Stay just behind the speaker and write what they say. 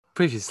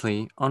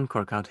Previously on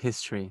Cork Out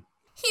History.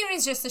 Here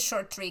is just a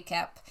short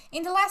recap.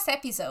 In the last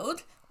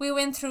episode, we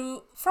went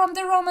through from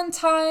the Roman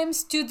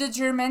times to the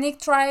Germanic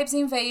tribes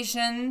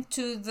invasion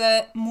to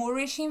the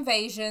Moorish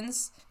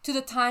invasions to the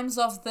times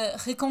of the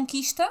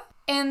Reconquista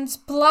and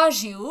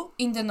Pelagio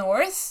in the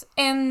north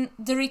and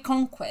the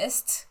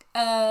Reconquest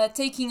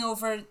taking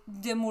over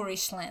the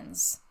Moorish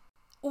lands,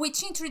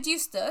 which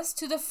introduced us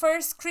to the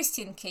first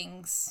Christian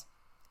kings.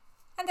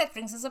 And that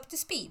brings us up to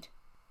speed.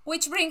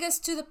 Which brings us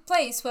to the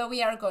place where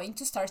we are going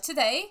to start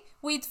today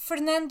with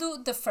Fernando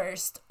I,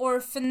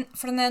 or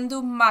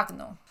Fernando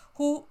Magno,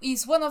 who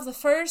is one of the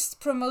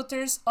first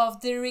promoters of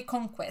the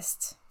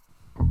Reconquest.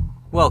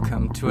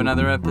 Welcome to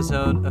another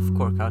episode of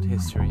Cork Out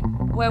History,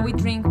 where we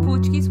drink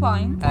Portuguese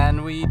wine.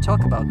 And we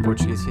talk about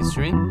Portuguese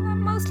history.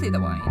 Mostly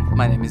the wine.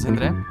 My name is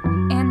André.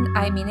 And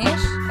I'm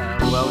Inês.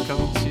 And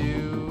welcome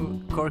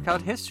to Cork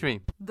Out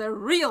History. The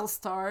real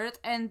start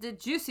and the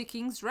Juicy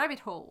King's rabbit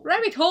hole.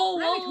 Rabbit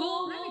hole!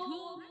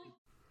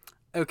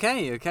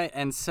 Okay,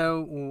 and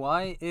so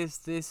why is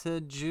this a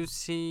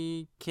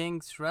Juicy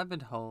King's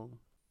rabbit hole?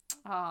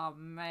 Oh,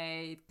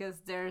 mate,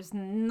 because there's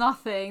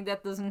nothing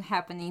that doesn't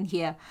happen in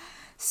here.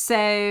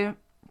 So,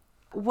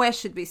 where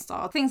should we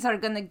start? Things are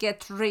gonna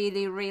get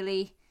really,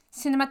 really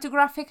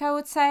cinematographic, I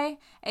would say.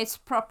 It's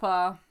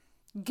proper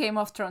Game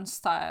of Thrones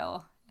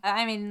style.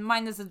 I mean,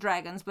 minus the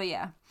dragons, but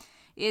yeah.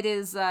 It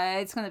is,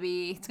 it's gonna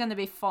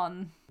be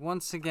fun.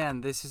 Once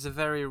again, this is a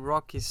very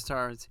rocky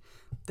start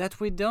that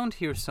we don't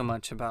hear so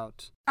much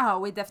about. Oh,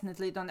 we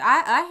definitely don't.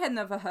 I had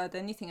never heard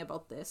anything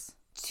about this.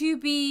 To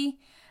be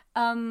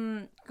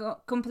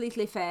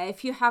completely fair,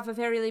 if you have a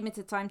very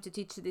limited time to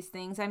teach these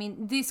things, I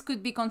mean, this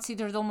could be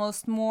considered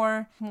almost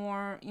more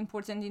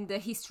important in the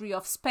history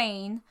of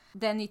Spain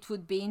than it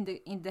would be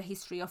in the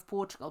history of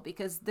Portugal,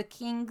 because the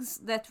kings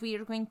that we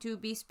are going to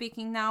be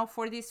speaking now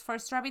for this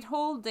first rabbit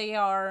hole,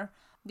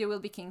 they will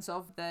be kings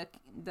of the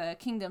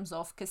kingdoms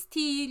of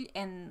Castile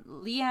and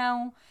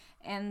Leon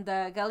and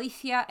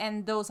Galicia,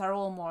 and those are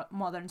all more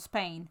modern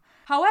Spain.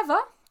 However,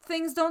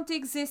 things don't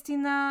exist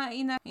in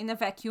a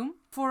vacuum.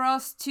 For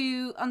us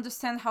to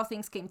understand how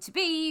things came to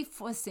be,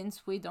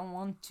 since we don't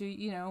want to,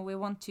 we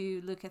want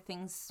to look at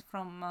things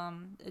from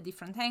a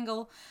different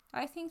angle.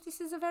 I think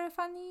this is a very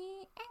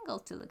funny angle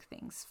to look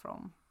things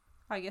from.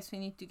 I guess we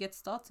need to get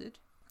started.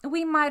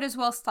 We might as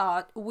well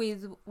start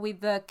with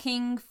the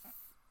King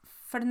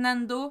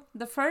Fernando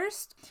I,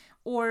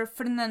 or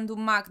Fernando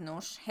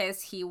Magnus,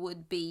 as he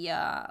would be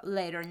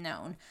later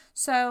known.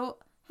 So,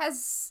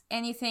 as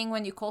anything,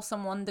 when you call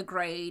someone the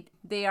Great,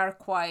 they are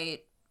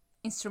quite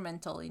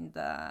instrumental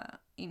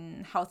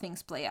in how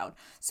things play out.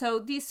 So,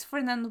 this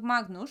Fernando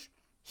Magnus,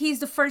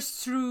 he's the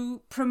first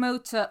true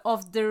promoter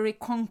of the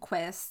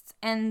Reconquest,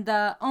 and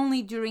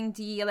only during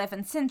the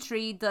 11th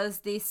century does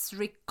this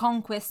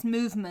Reconquest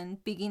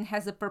movement begin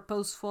as a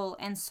purposeful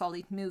and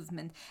solid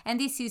movement. And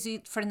this is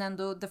it,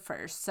 Fernando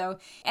I. So,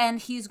 and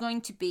he's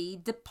going to be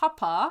the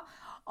papa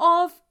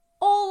of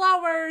all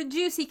our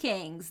juicy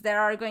kings that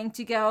are going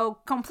to go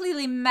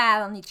completely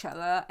mad on each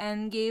other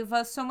and give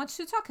us so much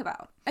to talk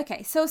about.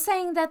 Okay, so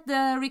saying that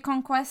the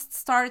Reconquest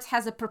starts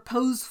as a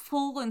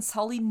purposeful and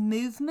solid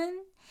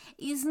movement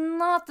is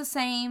not the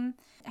same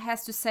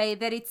as to say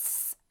that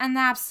it's an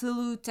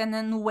absolute and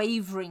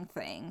unwavering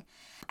thing.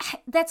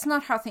 That's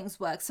not how things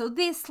work. So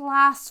this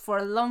lasts for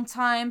a long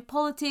time.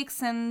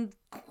 Politics and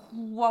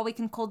what we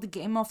can call the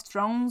Game of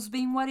Thrones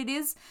being what it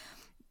is.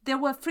 There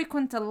were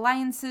frequent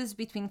alliances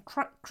between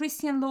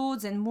Christian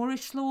lords and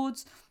Moorish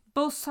lords.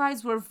 Both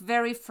sides were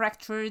very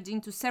fractured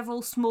into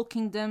several small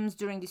kingdoms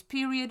during this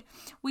period,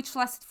 which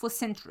lasted for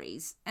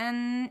centuries.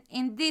 And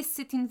in this,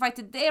 it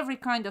invited every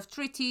kind of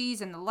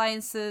treaties and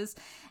alliances,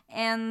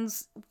 and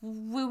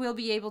we will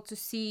be able to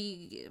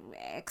see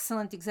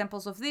excellent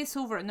examples of this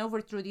over and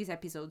over through these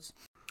episodes.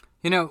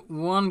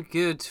 One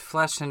good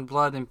flesh and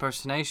blood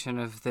impersonation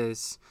of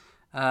this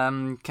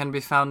can be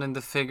found in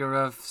the figure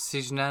of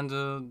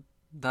Sigismund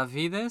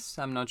Davides.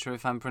 I'm not sure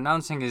if I'm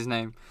pronouncing his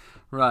name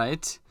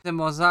right. The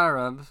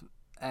Mozarab.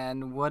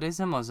 And what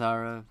is a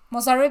Mozarab?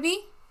 Mozarabi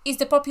is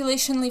the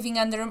population living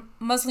under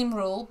Muslim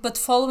rule but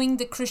following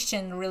the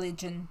Christian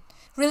religion.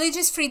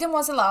 Religious freedom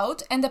was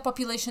allowed, and the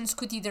populations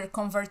could either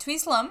convert to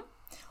Islam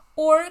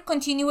or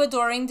continue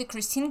adoring the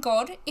Christian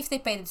god if they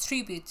paid its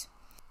tribute.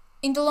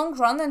 In the long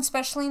run, and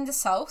especially in the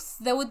south,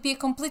 there would be a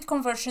complete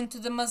conversion to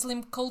the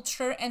Muslim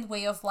culture and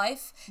way of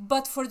life,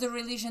 but for the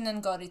religion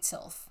and God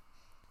itself.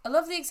 A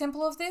lovely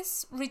example of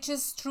this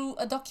reaches through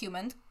a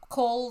document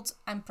called,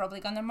 I'm probably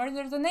gonna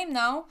murder the name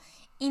now,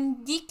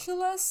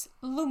 Indiculus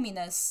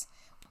Luminus,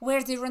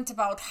 where they rant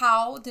about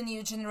how the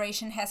new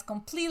generation has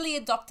completely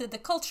adopted the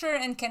culture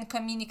and can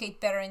communicate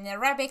better in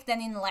Arabic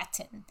than in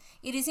Latin.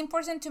 It is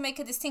important to make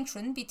a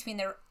distinction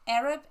between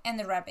Arab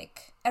and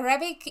Arabic.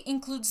 Arabic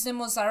includes the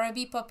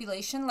Mozarabi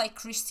population, like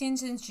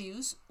Christians and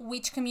Jews,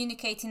 which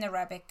communicate in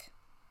Arabic.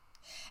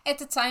 At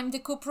the time, the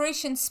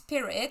cooperation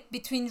spirit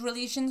between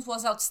religions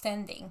was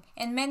outstanding,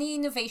 and many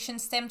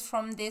innovations stemmed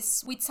from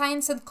this, with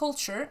science and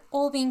culture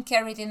all being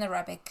carried in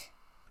Arabic.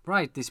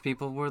 Right, these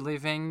people were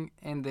living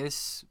in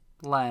this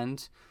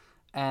land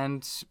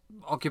and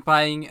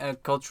occupying a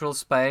cultural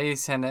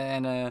space and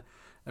a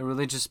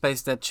religious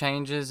space that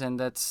changes, and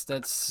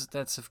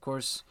that's of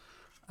course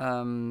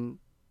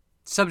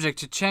subject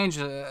to change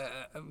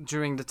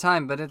during the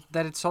time, but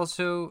that it's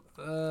also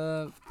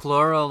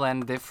plural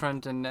and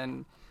different,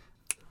 and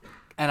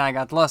I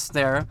got lost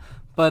there.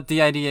 But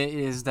the idea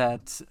is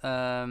that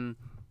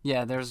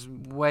there's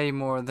way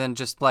more than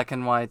just black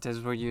and white as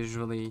we're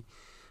usually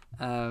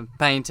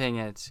painting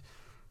it.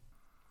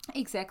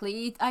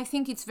 Exactly. I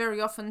think it's very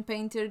often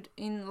painted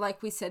in,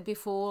 like we said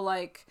before,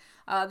 like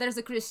there's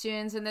the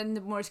Christians and then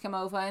the Moors come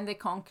over and they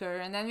conquer,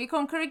 and then we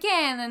conquer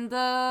again and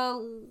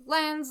the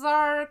lands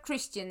are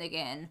Christian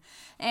again.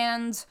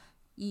 And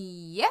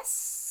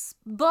yes,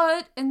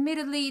 but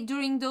admittedly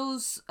during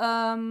those,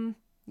 in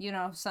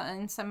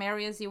some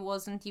areas it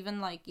wasn't even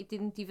like, it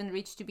didn't even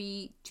reach to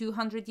be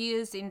 200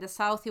 years. In the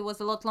south it was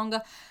a lot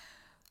longer.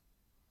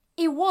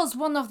 It was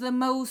one of the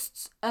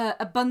most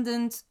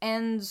abundant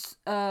and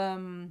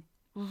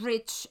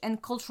rich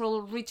and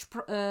cultural rich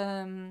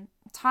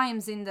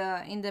times in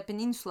the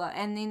peninsula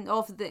and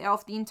of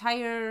the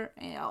entire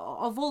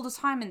of all the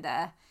time in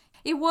there.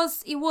 It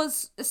was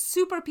a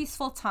super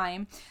peaceful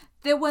time.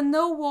 There were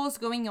no wars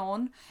going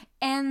on,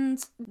 and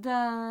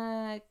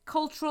the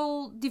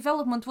cultural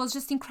development was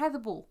just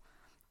incredible.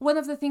 One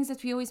of the things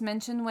that we always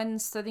mention when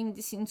studying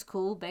this in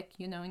school, back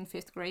in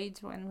 5th grade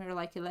when we were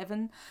like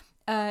 11,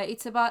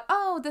 it's about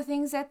the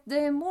things that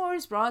the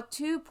Moors brought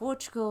to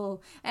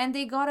Portugal, and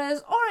they got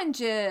us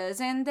oranges,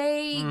 and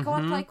they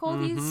got like all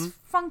these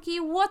funky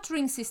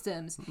watering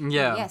systems.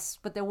 Yeah. Yes,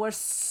 but there was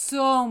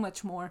so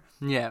much more.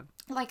 Yeah.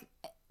 Like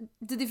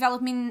the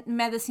development in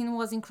medicine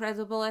was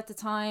incredible at the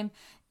time.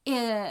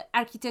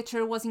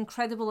 Architecture was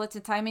incredible at the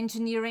time.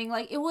 Engineering,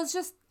 like it was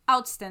just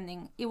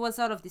outstanding. It was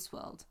out of this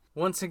world.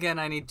 Once again,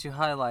 I need to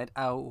highlight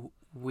how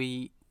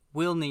we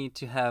will need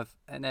to have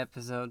an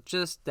episode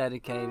just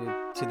dedicated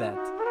to that,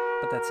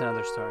 but that's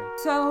another story.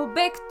 So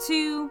back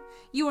to,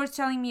 you were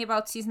telling me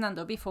about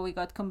Cisnando before we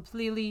got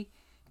completely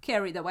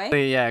carried away.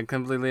 Yeah,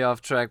 completely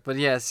off track. But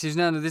yeah,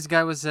 Cisnando, this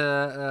guy was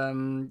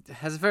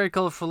has a very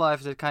colorful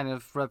life that kind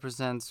of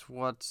represents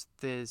what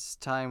this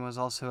time was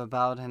also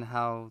about and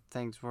how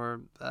things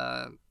were,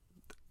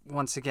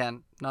 once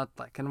again, not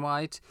black and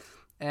white.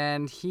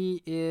 And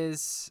he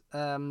is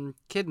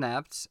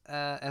kidnapped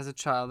as a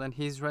child, and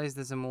he's raised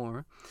as a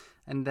Moor.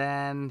 And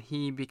then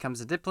he becomes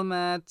a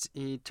diplomat,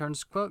 he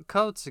turns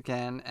coats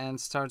again,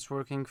 and starts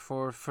working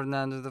for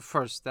Fernando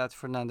I, that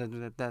Fernando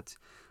that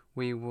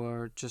we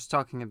were just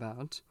talking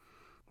about.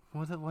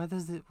 Why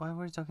were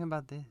we talking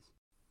about this?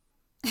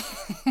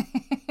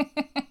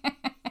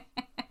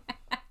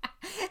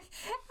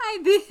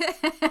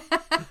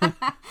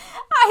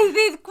 I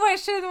did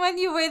question when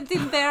you went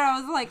in there. I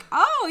was like,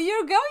 oh,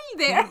 you're going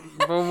there.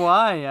 But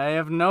why? I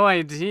have no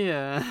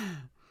idea.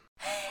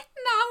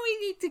 Now we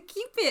need to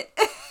keep it.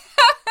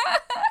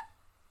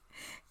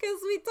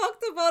 Because we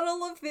talked about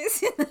all of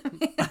this in the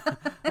middle.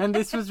 And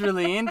this was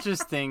really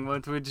interesting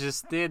what we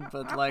just did,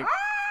 but like,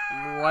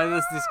 why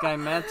does this guy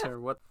matter?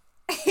 What?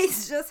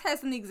 It's just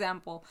as an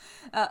example.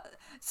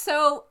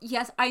 So,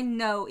 yes, I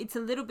know it's a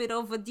little bit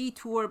of a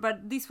detour,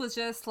 but this was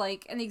just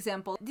like an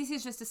example. This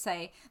is just to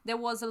say there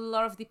was a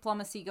lot of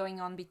diplomacy going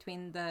on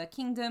between the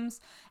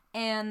kingdoms,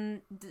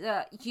 and,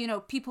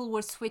 people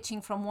were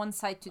switching from one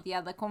side to the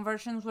other.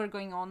 Conversions were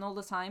going on all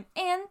the time,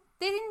 and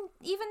they didn't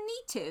even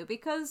need to,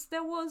 because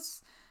there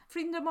was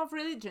freedom of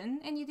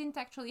religion, and you didn't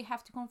actually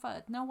have to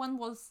convert. No one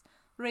was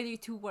really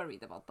too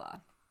worried about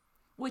that,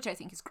 which I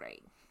think is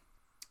great.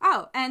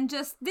 Oh, and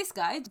just this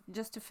guy,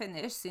 just to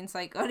finish, since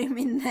I got him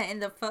in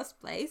the first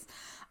place,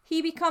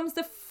 he becomes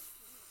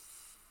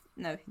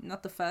no,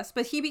 not the first,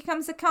 but he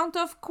becomes the Count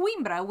of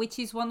Coimbra, which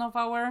is one of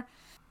our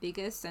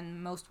biggest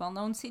and most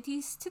well-known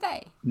cities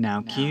today.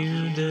 Now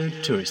cue the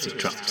touristic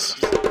drops.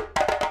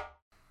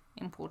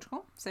 In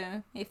Portugal.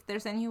 So if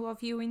there's any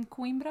of you in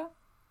Coimbra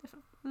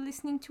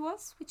listening to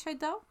us, which I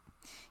doubt,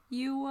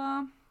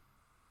 here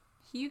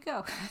you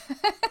go.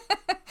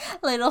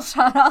 Little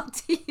shout out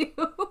to you.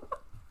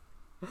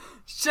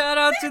 Shout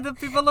out to the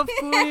people of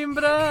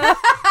Coimbra!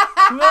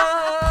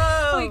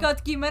 Whoa! We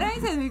got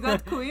Guimarães and we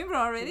got Coimbra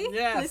already.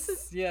 Yes,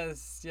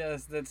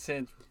 that's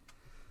it.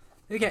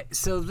 Okay,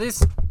 so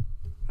this...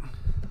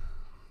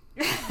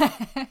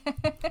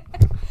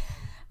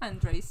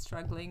 Andre is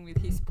struggling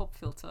with his pop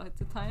filter at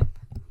the time.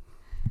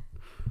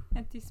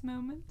 At this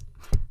moment.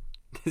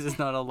 This is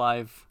not a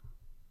live.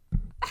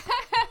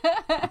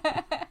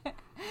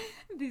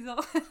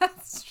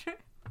 That's true.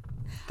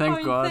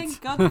 Thank God.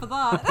 Thank God for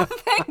that.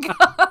 Thank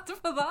God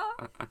for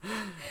that.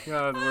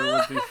 God, we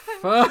would be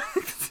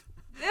fucked.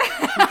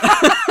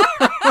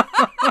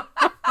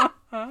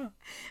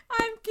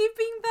 I'm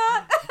keeping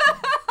that.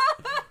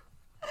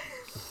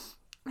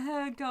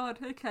 Oh God.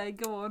 Okay,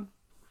 go on.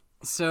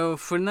 So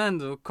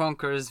Fernando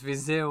conquers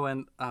Viseu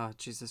and... Oh,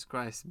 Jesus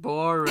Christ.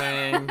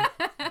 Boring.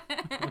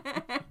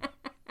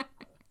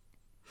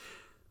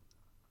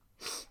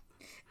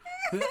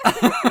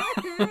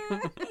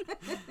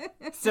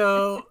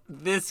 So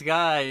this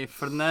guy,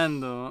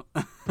 Fernando,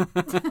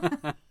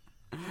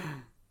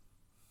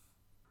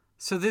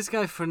 So this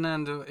guy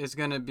Fernando is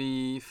going to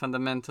be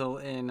fundamental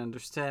in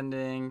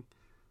understanding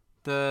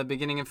the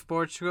beginning of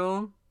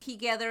Portugal. He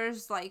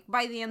gathers, like,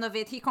 by the end of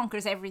it, he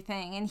conquers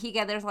everything, and he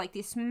gathers, like,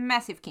 this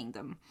massive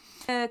kingdom,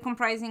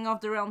 comprising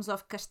of the realms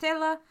of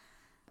Castela,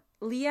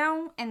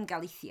 Leão, and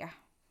Galicia.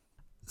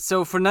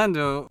 So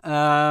Fernando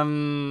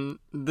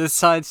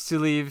decides to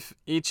leave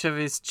each of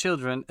his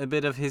children a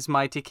bit of his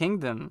mighty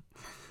kingdom.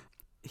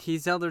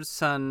 His elder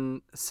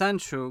son,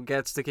 Sancho,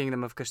 gets the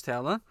kingdom of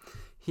Castela.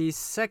 His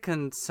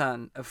second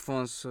son,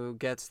 Afonso,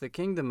 gets the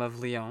kingdom of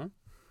Leão.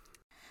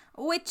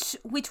 Which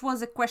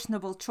was a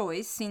questionable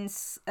choice,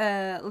 since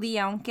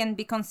Leão can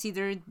be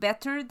considered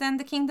better than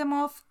the kingdom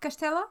of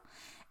Castela.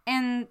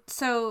 And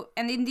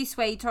in this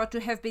way it ought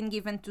to have been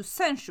given to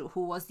Sancho,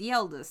 who was the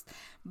eldest.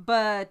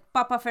 But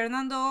Papa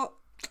Fernando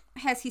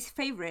has his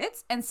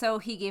favorites, and so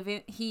he gave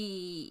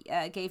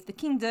the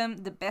kingdom,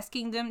 the best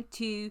kingdom,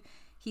 to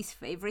his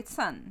favorite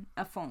son,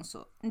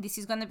 Afonso. And this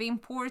is going to be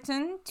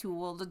important to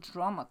all the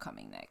drama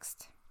coming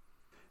next.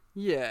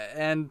 Yeah,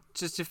 and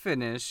just to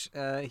finish,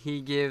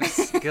 he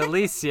gives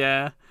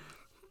Galicia.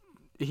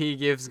 He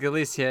gives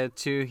Galicia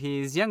to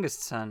his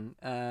youngest son,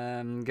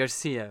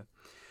 Garcia,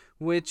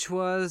 which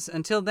was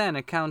until then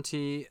a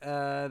county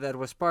that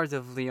was part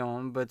of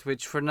Leon, but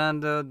which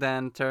Fernando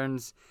then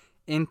turns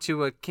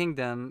into a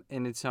kingdom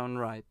in its own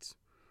right.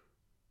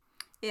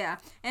 Yeah,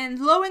 and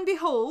lo and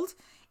behold,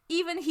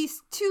 even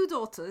his two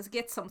daughters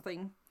get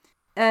something.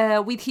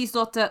 With his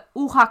daughter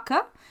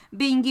Urraca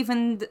being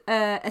given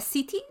a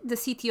city, the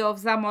city of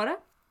Zamora,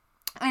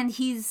 and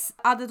his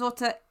other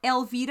daughter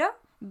Elvira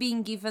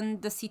being given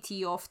the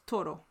city of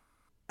Toro.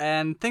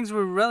 And things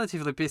were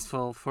relatively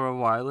peaceful for a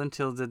while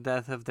until the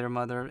death of their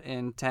mother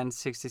in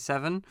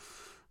 1067.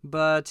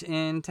 But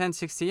in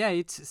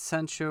 1068,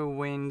 Sancho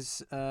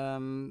wins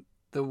the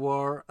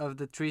War of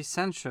the Three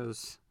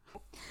Sanchos.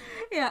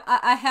 Yeah,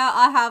 I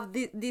have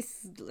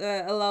this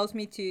allows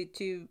me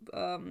to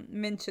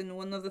mention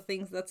one of the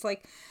things that's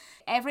like,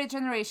 every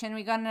generation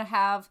we're gonna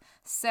have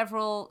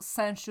several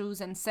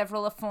Sanchos and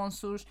several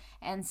Afonsos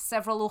and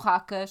several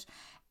Urracas,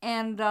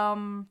 and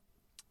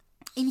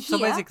in here, So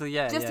basically,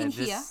 yeah, just yeah, in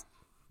this,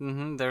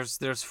 here,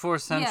 there's four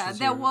Sanchos. yeah,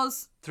 there here.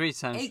 was Three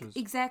Sanchos.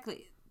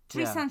 exactly.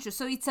 Three Yeah. Sanchos.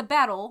 So it's a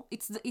battle.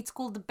 It's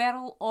called the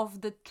Battle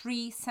of the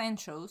Three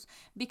Sanchos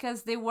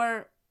because they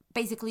were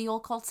basically all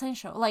called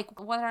Sancho. Like,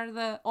 what are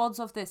the odds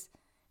of this?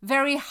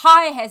 Very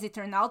high, as it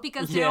turned out,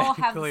 because they Yeah, all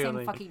have the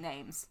clearly. same fucking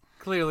names.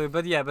 Clearly,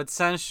 but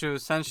Sancho,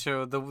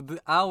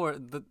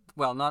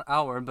 not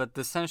our, but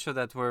the Sancho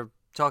that we're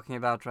talking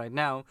about right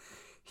now,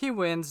 he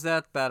wins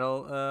that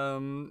battle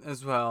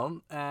as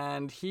well,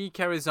 and he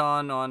carries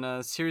on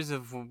a series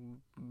of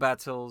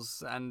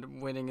battles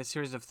and winning a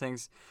series of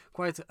things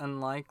quite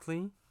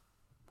unlikely.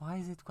 Why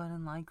is it quite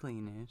unlikely,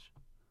 Nish?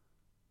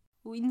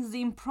 Wins the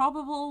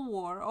improbable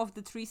war of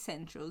the three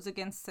Sanchos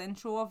against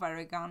Sancho of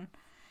Aragon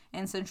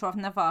and Sancho of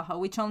Navarra,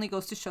 which only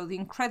goes to show the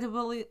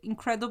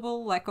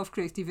incredible lack of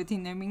creativity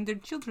in naming their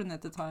children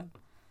at the time.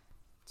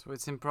 So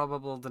it's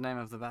improbable the name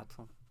of the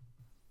battle.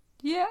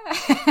 Yeah.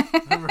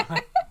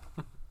 Right.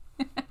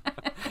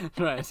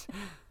 Right.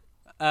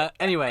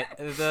 Anyway,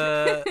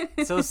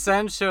 the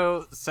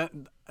Sancho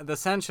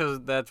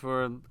that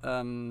we're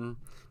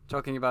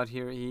talking about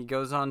here, he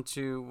goes on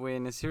to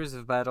win a series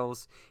of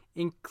battles,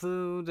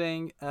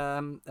 including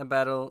a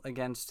battle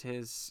against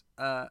his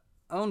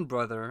own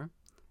brother,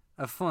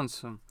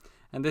 Afonso,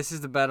 and this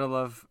is the Battle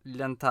of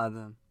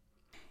Llantada.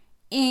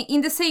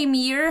 In the same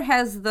year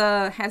has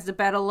the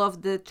Battle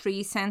of the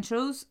Three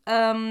Sanchos.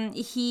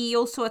 He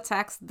also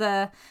attacks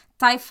the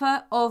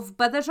Taifa of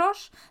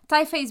Badajoz.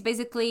 Taifa is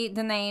basically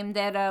the name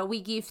that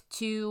we give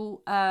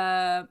to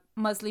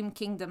Muslim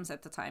kingdoms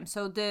at the time.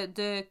 So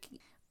the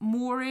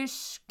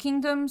Moorish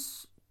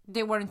kingdoms,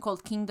 they weren't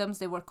called kingdoms,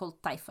 they were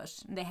called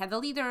taifas. They had a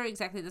leader,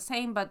 exactly the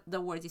same, but the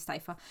word is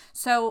taifa.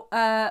 So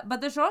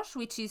Badajoz,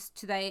 which is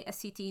today a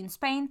city in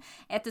Spain,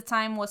 at the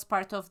time was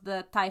part of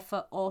the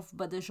taifa of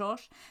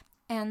Badajoz.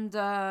 And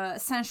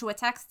Sancho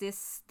attacks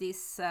this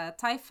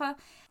taifa.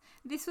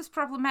 This was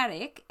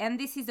problematic, and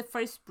this is the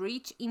first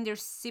breach in their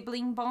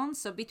sibling bond,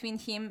 so between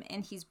him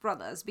and his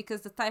brothers,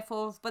 because the taifa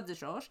of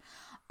Badajoz,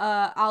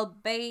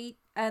 albeit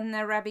an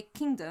Arabic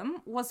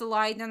kingdom, was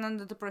allied and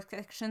under the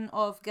protection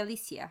of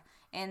Galicia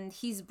and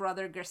his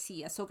brother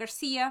Garcia. So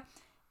Garcia,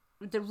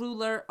 the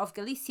ruler of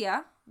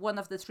Galicia, one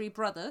of the three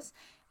brothers,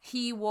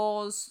 he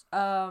was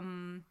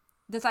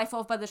the taifa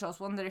of Badajoz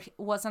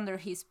was under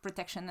his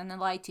protection and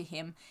allied to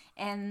him,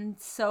 and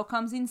so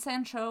comes in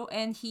Sancho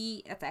and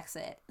he attacks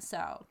it.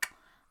 So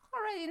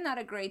already not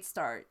a great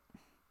start.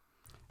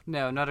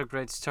 No, not a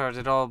great start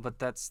at all, but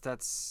that's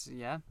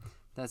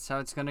how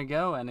it's gonna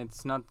go, and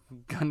it's not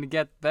gonna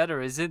get better,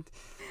 is it?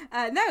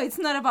 No, it's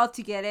not about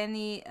to get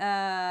any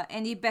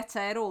better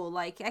at all.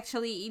 Like,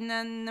 actually, in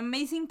an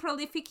amazing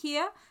prolific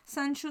year,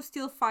 Sancho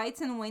still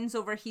fights and wins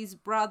over his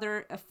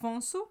brother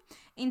Afonso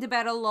in the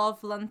Battle of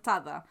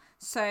Llantada.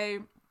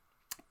 So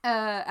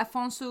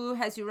Afonso,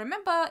 as you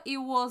remember, he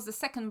was the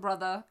second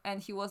brother and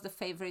he was the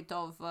favorite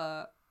of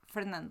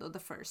Fernando the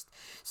First.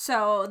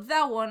 So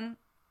that one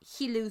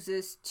he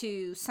loses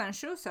to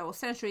Sancho. So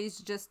Sancho is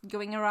just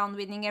going around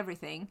winning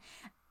everything.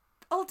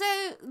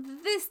 Although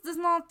this does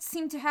not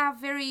seem to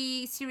have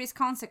very serious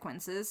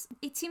consequences,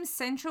 it seems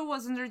Sancho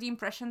was under the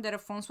impression that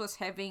Afonso was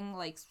having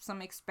like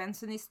some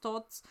expansionist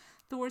thoughts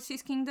towards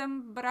his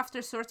kingdom, but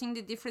after sorting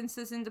the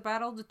differences in the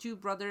battle, the two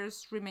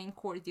brothers remain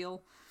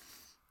cordial.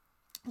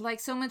 Like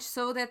so much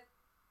so that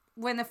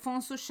when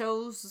Afonso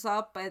shows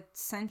up at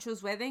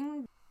Sancho's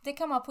wedding, they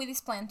come up with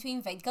this plan to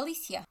invade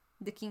Galicia,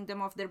 the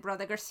kingdom of their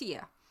brother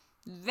Garcia.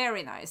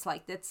 Very nice,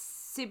 like that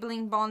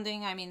sibling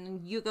bonding. I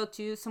mean, you go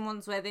to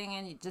someone's wedding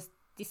and you just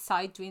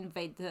decide to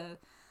invade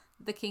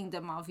the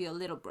kingdom of your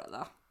little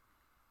brother.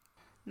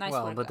 Nice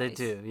well, work, but guys. they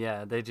do.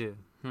 Yeah, they do.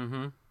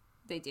 Mm-hmm.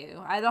 They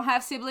do. I don't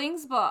have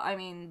siblings, but I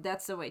mean,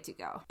 that's the way to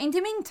go. In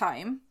the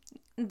meantime,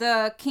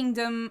 the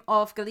kingdom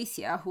of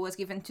Galicia, who was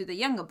given to the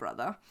younger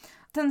brother,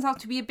 turns out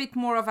to be a bit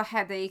more of a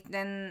headache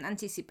than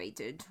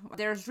anticipated.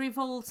 There's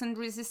revolts and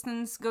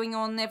resistance going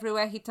on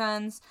everywhere he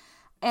turns,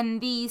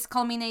 and these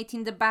culminate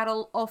in the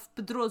Battle of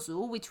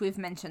Pedroso, which we've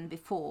mentioned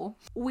before,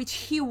 which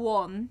he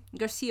won.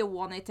 Garcia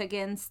won it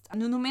against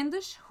Nuno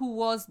Mendes, who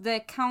was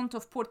the Count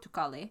of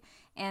Portugal.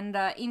 And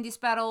in this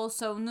battle,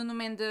 so Nuno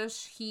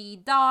Mendes, he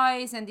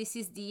dies, and this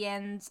is the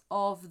end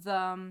of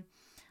the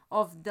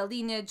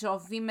lineage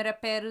of Vimera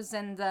Pérez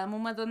and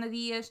Mumadona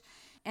Dias,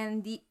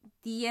 and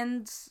the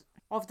end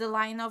of the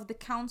line of the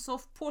Counts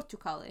of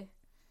Portugal.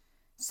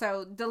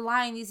 So the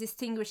line is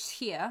extinguished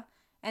here,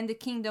 and the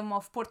kingdom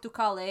of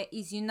Portugal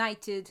is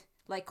united,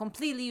 like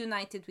completely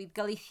united with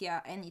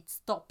Galicia, and it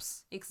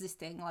stops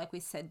existing, like we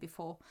said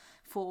before,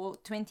 for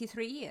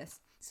 23 years.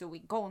 So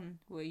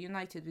we're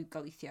united with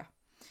Galicia.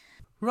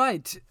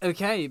 Right,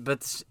 okay,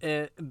 but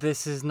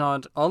this is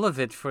not all of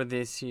it for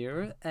this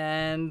year,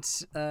 and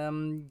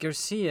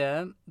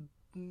Garcia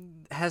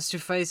has to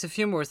face a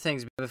few more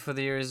things before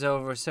the year is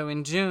over. So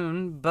in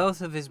June,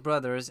 both of his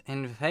brothers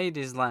invade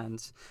his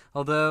lands,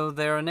 although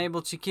they're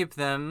unable to keep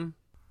them.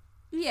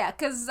 Yeah,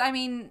 because, I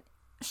mean,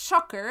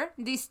 shocker,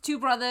 these two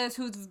brothers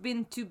who've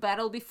been to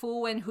battle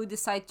before and who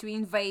decide to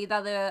invade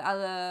their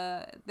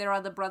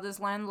other brothers'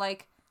 land,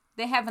 like,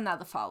 they have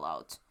another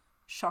fallout.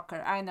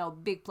 Shocker, I know,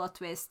 big plot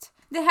twist.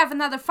 They have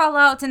another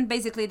fallout and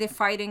basically they're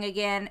fighting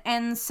again,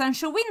 and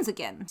Sancho wins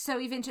again. So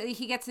eventually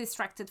he gets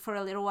distracted for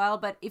a little while,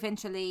 but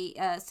eventually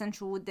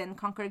Sancho would then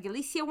conquer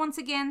Galicia once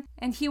again,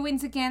 and he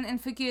wins again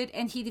and for good,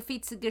 and he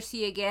defeats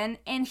Garcia again,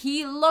 and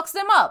he locks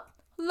them up.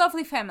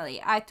 Lovely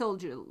family, I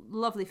told you,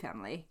 lovely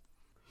family.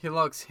 He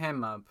locks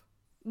him up.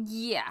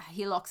 Yeah,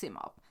 he locks him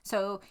up.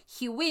 So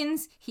he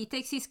wins, he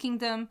takes his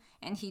kingdom,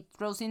 and he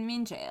throws him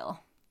in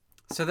jail.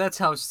 So that's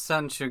how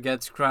Sancho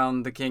gets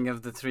crowned the king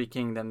of the three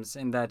kingdoms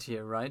in that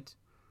year, right?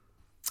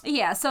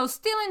 Yeah, so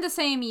still in the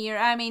same year.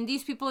 I mean,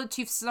 these people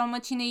achieve so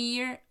much in a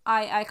year,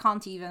 I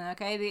can't even,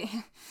 okay?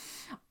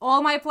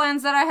 All my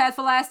plans that I had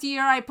for last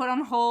year, I put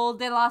on hold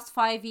the last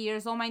 5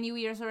 years. All my New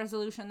Year's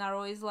resolution are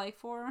always like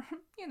for,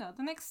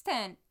 the next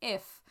 10,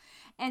 if.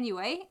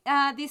 Anyway,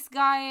 this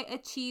guy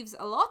achieves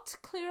a lot,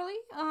 clearly.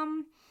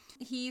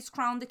 He's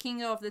crowned the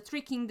king of the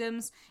three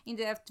kingdoms in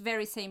the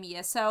very same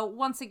year. So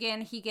once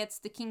again, he gets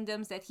the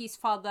kingdoms that his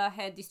father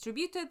had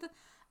distributed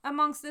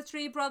amongst the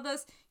three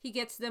brothers. He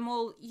gets them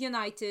all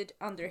united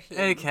under him.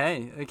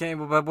 Okay,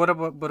 but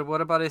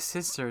what about his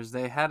sisters?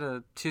 They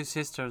had two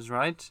sisters,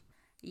 right?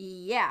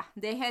 Yeah,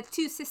 they had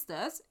two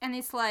sisters, and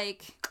it's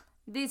like,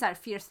 these are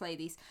fierce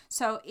ladies.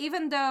 So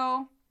even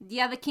though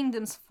the other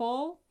kingdoms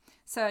fall,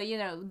 so,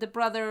 the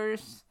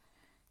brothers,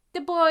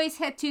 the boys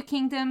had two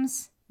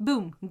kingdoms,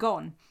 boom,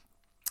 gone.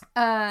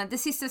 The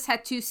sisters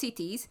had two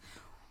cities.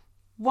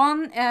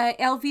 One,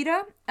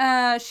 Elvira,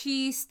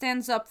 she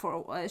stands up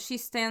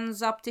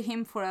to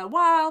him for a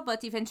while,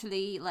 but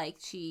eventually, like,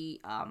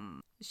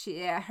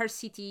 her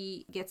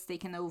city gets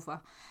taken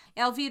over.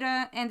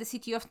 Elvira and the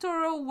city of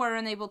Toro were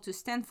unable to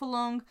stand for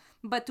long,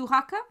 but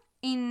Urraca,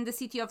 in the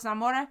city of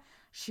Zamora,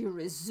 she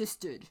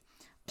resisted.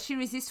 She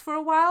resisted for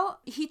a while.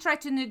 He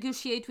tried to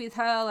negotiate with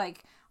her,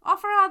 like,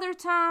 offer other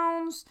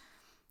towns,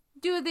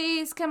 do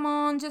this, come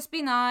on, just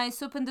be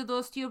nice, open the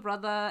doors to your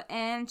brother,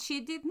 and she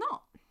did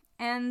not.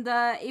 And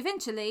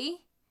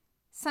eventually,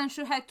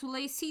 Sancho had to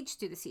lay siege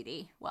to the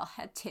city. Well,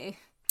 had to.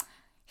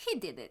 He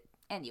did it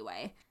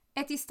anyway.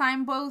 At this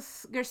time,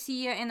 both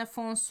Garcia and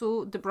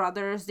Afonso, the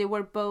brothers, they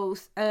were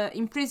both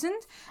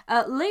imprisoned.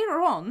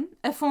 Later on,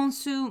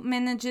 Afonso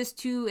manages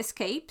to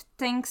escape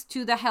thanks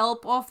to the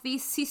help of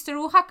this sister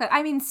Urraca.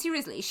 I mean,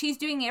 seriously, she's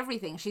doing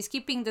everything. She's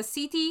keeping the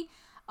city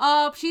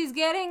up. She's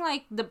getting,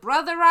 like, the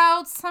brother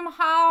out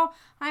somehow.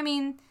 I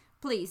mean,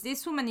 please,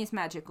 this woman is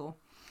magical.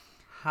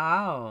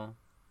 How?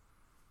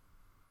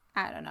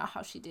 I don't know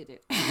how she did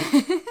it.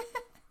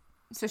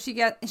 So she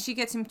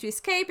gets him to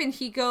escape, and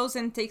he goes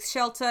and takes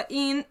shelter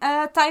in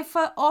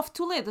Taifa of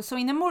Toledo, so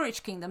in the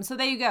Moorish kingdom. So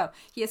there you go.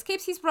 He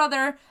escapes his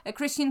brother, a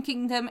Christian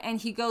kingdom, and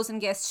he goes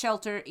and gets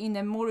shelter in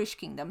the Moorish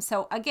kingdom.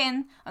 So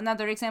again,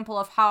 another example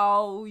of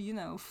how,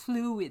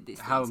 fluid these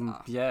things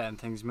are. Yeah, and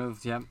things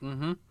moved, yeah.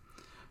 Mm-hmm.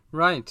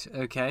 Right,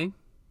 okay.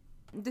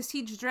 The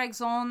siege drags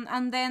on,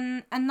 and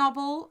then a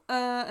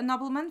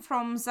nobleman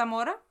from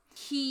Zamora,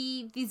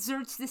 He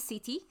deserts the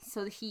city,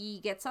 so he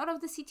gets out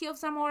of the city of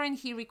Zamora and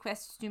he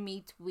requests to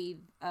meet with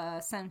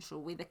Sancho,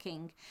 with the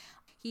king.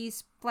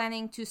 He's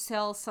planning to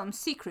sell some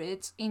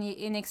secrets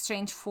in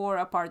exchange for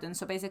a pardon.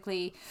 So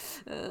basically,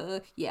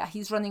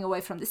 he's running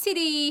away from the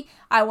city.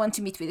 I want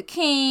to meet with the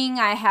king.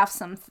 I have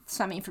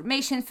some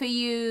information for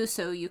you,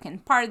 so you can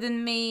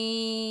pardon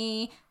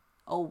me.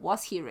 Oh,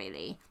 was he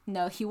really?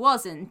 No, he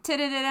wasn't.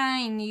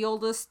 Ta-da-da-da, in the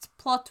oldest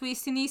plot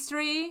twist in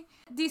history.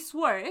 This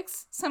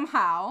works,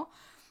 somehow.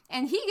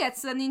 And he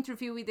gets an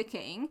interview with the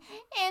king.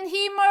 And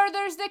he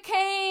murders the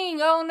king!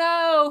 Oh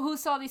no! Who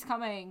saw this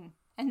coming?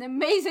 And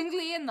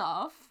amazingly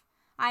enough,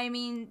 I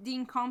mean, the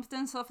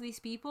incompetence of these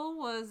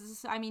people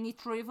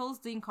it reveals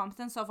the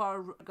incompetence of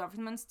our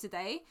governments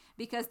today.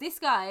 Because this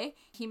guy,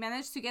 he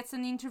managed to get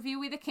an interview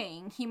with the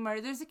king. He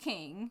murders the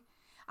king.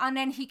 And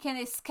then he can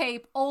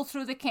escape all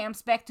through the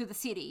camps back to the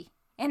city.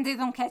 And they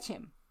don't catch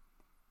him.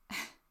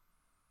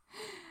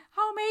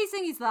 How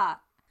amazing is that?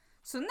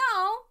 So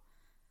now,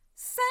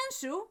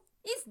 Sancho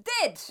is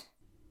dead.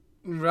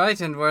 Right,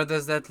 and where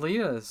does that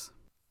leave us?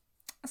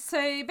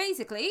 So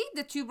basically,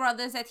 the two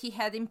brothers that he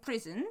had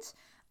imprisoned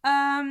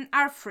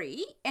are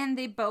free, and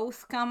they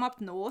both come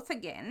up north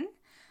again.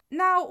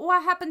 Now,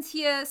 what happens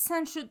here,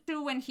 Sancho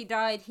too, when he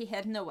died, he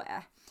had no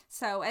heir.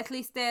 So at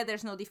least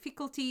there's no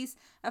difficulties.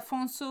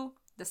 Afonso,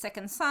 the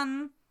second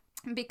son,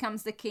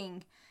 becomes the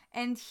king.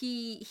 And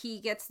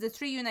he gets the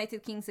three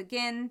United Kings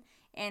again,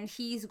 and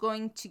he's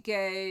going to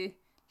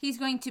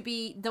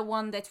be the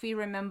one that we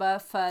remember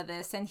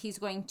furthest, and he's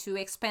going to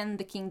expand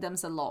the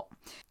kingdoms a lot.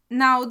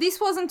 Now, this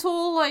wasn't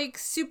all like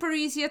super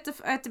easy at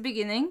the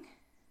beginning.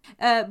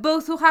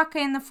 Both Urraca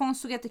and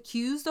Afonso get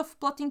accused of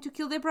plotting to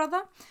kill their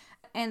brother,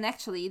 and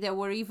actually there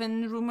were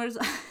even rumors.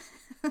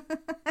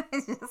 I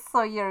just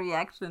saw your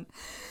reaction.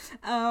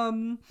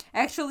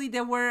 Actually,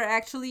 there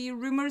were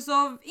rumors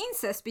of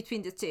incest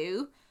between the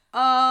two.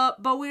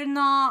 But we're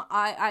not.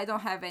 I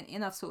don't have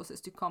enough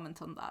sources to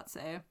comment on that,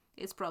 so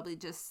it's probably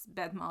just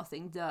bad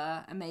mouthing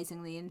the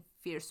amazingly and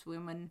fierce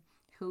woman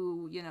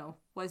who,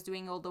 was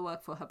doing all the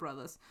work for her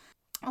brothers.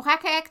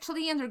 Urraca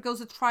actually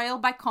undergoes a trial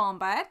by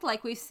combat,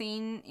 like we've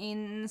seen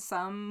in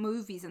some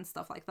movies and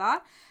stuff like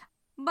that.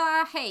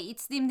 But hey,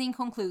 it's deemed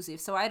inconclusive,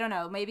 so I don't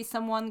know. Maybe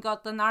someone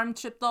got an arm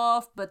chipped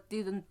off but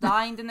didn't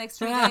die in the next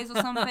 3 days or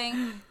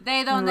something.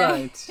 They don't know.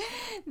 Right.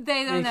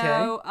 They don't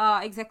know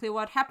exactly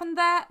what happened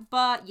there.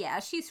 But yeah,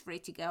 she's free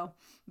to go.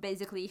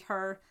 Basically,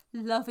 her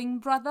loving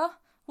brother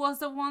was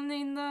the one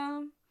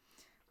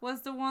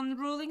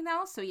ruling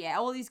now. So yeah,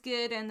 all is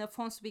good, and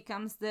Afonso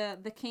becomes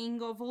the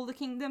king of all the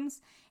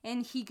kingdoms,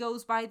 and he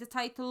goes by the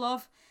title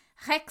of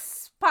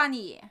Rex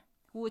Spaniae,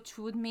 which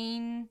would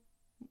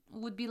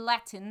be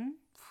Latin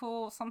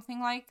for something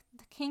like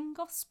the King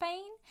of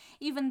Spain,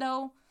 even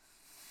though,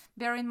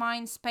 bear in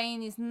mind,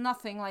 Spain is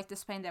nothing like the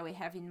Spain that we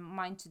have in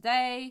mind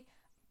today.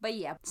 But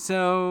yeah.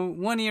 So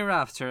 1 year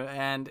after,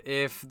 and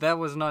if that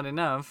was not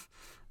enough,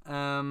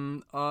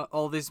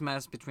 all this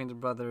mess between the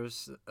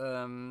brothers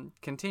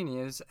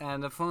continues,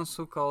 and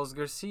Afonso calls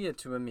Garcia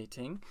to a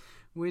meeting,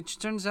 which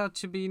turns out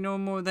to be no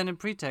more than a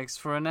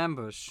pretext for an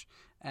ambush,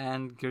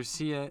 and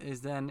Garcia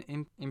is then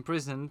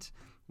imprisoned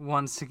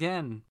once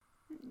again.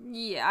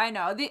 Yeah, I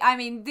know.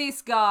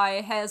 This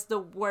guy has the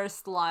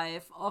worst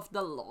life of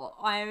the law.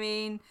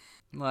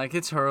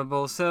 It's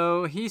horrible.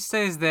 So he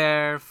stays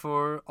there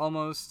for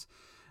almost,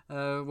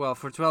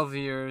 for 12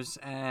 years,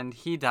 and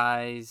he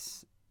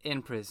dies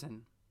in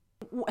prison.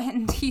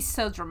 And he's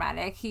so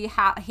dramatic. He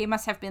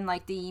must have been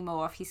like the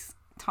emo of his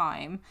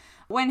time.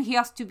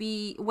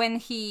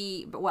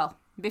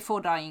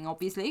 Before dying,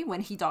 obviously.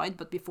 When he died,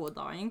 but before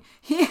dying.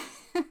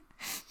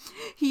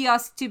 He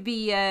asked to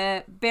be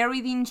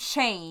buried in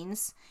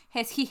chains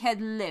as he had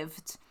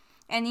lived.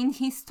 And in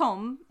his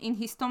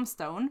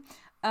tombstone,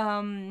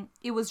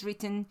 it was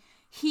written,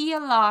 "Here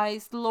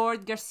lies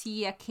Lord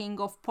Garcia, King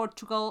of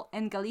Portugal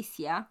and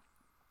Galicia,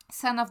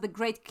 son of the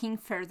great King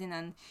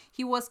Ferdinand.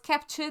 He was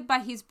captured by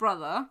his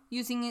brother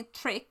using a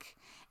trick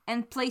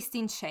and placed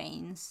in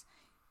chains.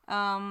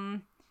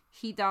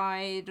 He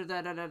died,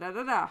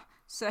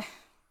 So...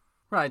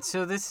 Right,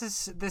 so this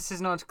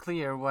is not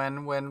clear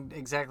when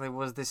exactly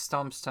was this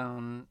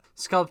tombstone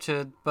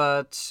sculptured,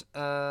 but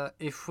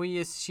if we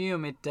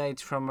assume it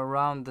dates from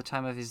around the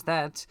time of his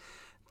death,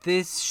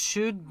 this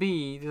should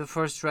be the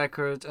first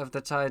record of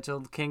the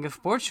title King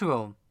of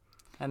Portugal.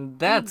 And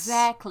that's...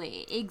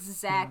 Exactly.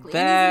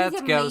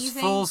 That goes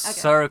full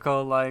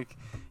circle,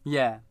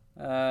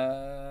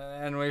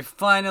 and we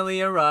finally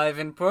arrive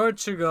in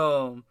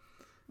Portugal.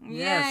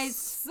 Yeah, Yes.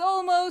 it's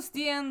almost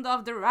the end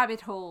of the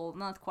rabbit hole.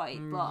 Not quite,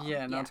 but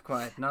Not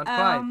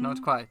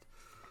quite.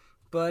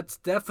 But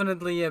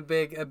definitely a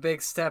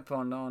big step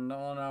on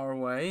our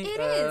way.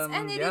 It is,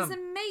 and it is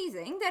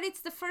amazing that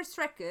it's the first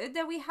record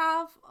that we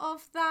have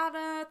of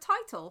that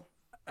title.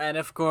 And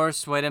of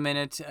course, wait a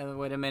minute.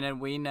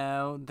 We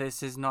know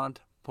this is not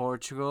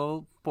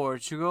Portugal.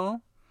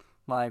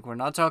 We're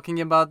not talking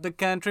about the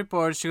country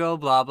Portugal,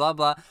 blah, blah,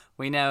 blah.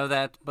 We know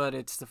that, but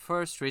it's the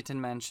first written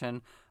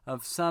mention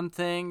of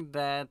something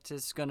that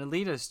is going to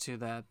lead us to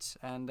that.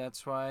 And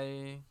that's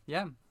why,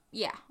 yeah.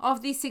 Yeah,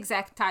 of this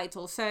exact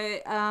title. So,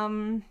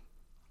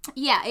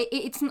 yeah,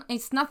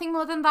 it's nothing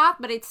more than that,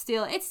 but it's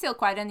still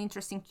quite an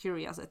interesting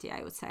curiosity,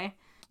 I would say.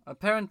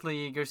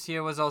 Apparently,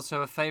 Garcia was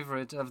also a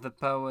favorite of the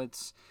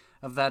poets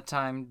of that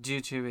time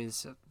due to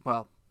his,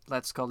 well,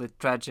 let's call it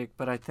tragic,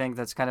 but I think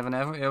that's kind of an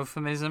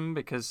euphemism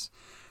because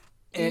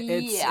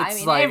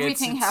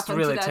everything happened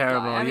really to that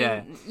terrible.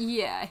 guy.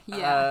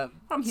 Yeah.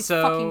 From his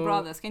fucking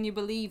brothers. Can you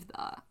believe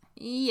that?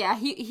 Yeah,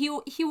 he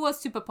was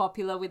super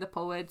popular with the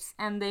poets,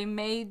 and they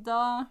made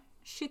a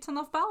shit ton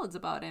of ballads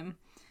about him.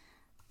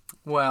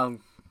 Well,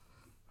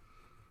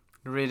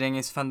 reading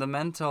is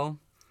fundamental.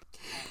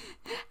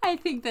 I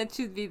think that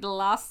should be the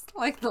last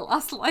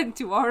line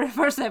to our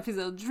first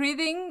episode.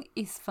 Reading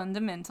is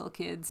fundamental,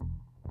 kids.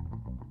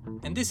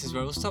 And this is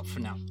where we'll stop for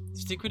now.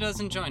 Stick with us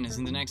and join us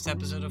in the next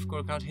episode of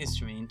Cork Out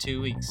History in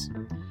 2 weeks.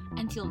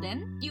 Until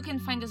then, you can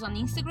find us on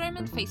Instagram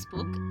and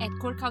Facebook at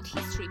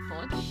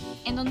CorkOutHistoryPod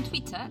and on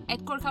Twitter at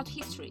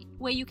CorkOutHistory,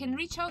 where you can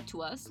reach out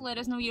to us, let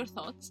us know your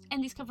thoughts,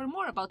 and discover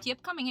more about the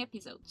upcoming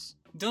episodes.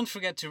 Don't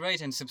forget to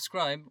rate and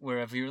subscribe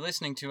wherever you're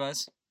listening to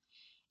us.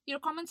 Your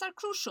comments are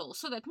crucial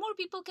so that more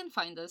people can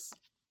find us.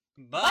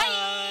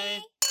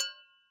 Bye!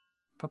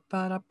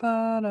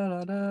 Bye!